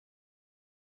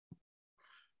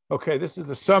Okay, this is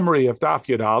the summary of Daf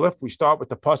Yud Aleph. We start with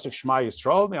the pasuk Shema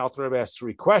Yisrael. The Alter Rebbe asks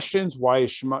three questions. Why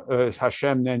is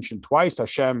Hashem mentioned twice?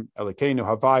 Hashem Elokeinu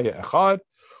Havaya Echad.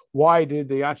 Why did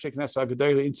the Anshe Knesset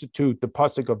HaGedolah institute the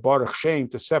pasuk of Baruch Shem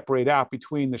to separate out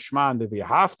between the Shema and the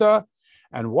V'ahavta?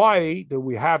 And why do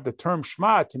we have the term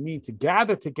Shema to mean to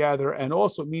gather together and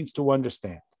also means to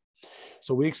understand?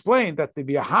 So we explained that the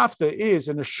V'ahavta is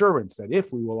an assurance that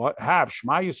if we will have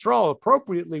Shema Yisrael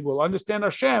appropriately, we'll understand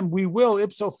Hashem, we will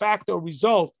ipso facto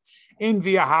result in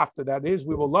V'ahavta. That is,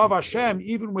 we will love Hashem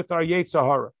even with our Yetzer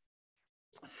Hara.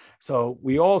 So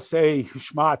we all say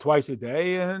Shema twice a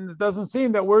day, and it doesn't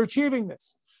seem that we're achieving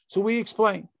this. So we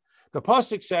explain. The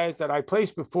pasuk says that I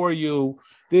place before you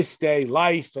this day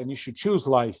life, and you should choose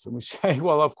life. And we say,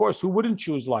 well, of course, who wouldn't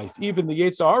choose life? Even the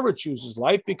Yetzer Hara chooses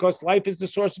life because life is the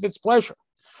source of its pleasure.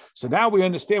 So now we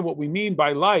understand what we mean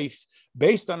by life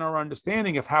based on our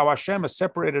understanding of how Hashem has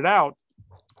separated out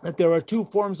that there are two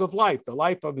forms of life, the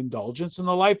life of indulgence and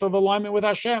the life of alignment with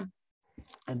Hashem.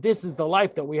 And this is the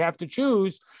life that we have to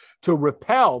choose to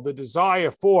repel the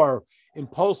desire for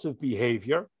impulsive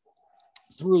behavior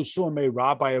through Surmei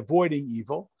Ra, by avoiding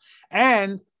evil,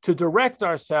 and to direct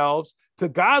ourselves to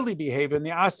godly behavior in the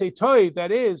Aseh Toiv,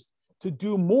 that is, to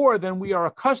do more than we are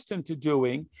accustomed to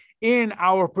doing in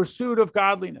our pursuit of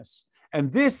godliness.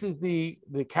 And this is the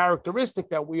characteristic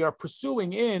that we are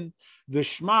pursuing in the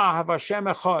Shema Hav Hashem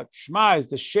Echad. Shema is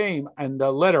the Shem and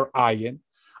the letter Ayin.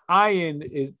 Ayin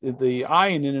is the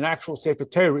Ayin in an actual Sefer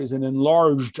Torah is an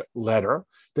enlarged letter.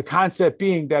 The concept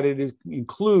being that it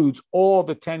includes all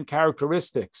the 10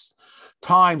 characteristics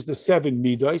times the 7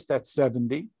 midos, that's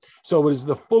 70. So it is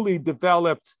the fully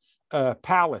developed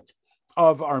palette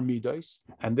of our midos.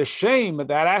 And the Shem,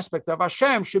 that aspect of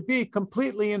Hashem, should be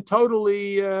completely and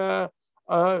totally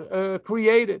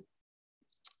created.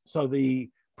 So the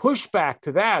pushback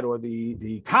to that, or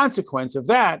the consequence of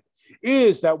that,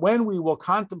 is that when we will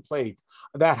contemplate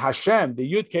that Hashem, the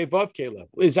Yud Kei Vav Kei level,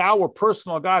 is our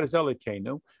personal God, is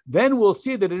Elokeinu, then we'll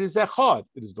see that it is Echad.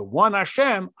 It is the one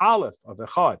Hashem, Aleph of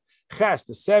Echad, Ches,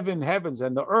 the 7 heavens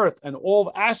and the earth and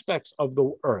all aspects of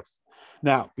the earth.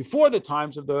 Now, before the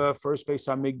times of the first Beis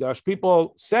Hamikdash,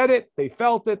 people said it, they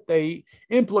felt it, they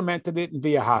implemented it in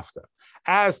V'ahavta.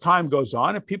 As time goes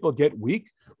on and people get weak,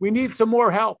 we need some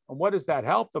more help. And what is that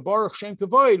help? The Baruch Shem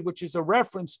Kavod, which is a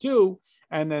reference to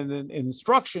and an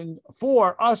instruction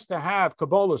for us to have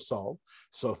Kabbalah Soul.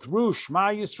 So through Shema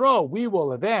Yisrael, we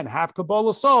will then have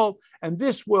Kabbalah Soul, and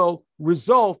this will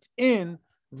result in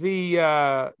the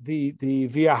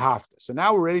V'ahavta. So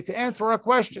now we're ready to answer our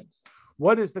questions.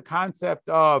 What is the concept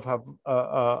of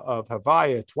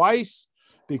Havaya twice?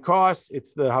 Because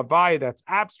it's the Havaya that's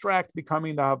abstract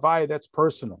becoming the Havaya that's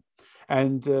personal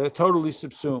and totally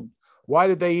subsumed. Why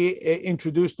did they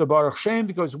introduce the Baruch Shem?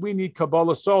 Because we need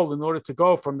Kabbalah Soul in order to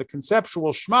go from the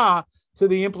conceptual Shema to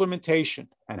the implementation.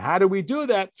 And how do we do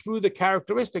that? Through the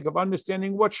characteristic of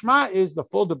understanding what Shema is, the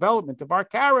full development of our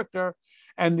character,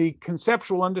 and the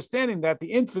conceptual understanding that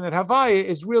the infinite Havaya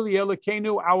is really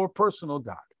Elokeinu, our personal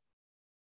God.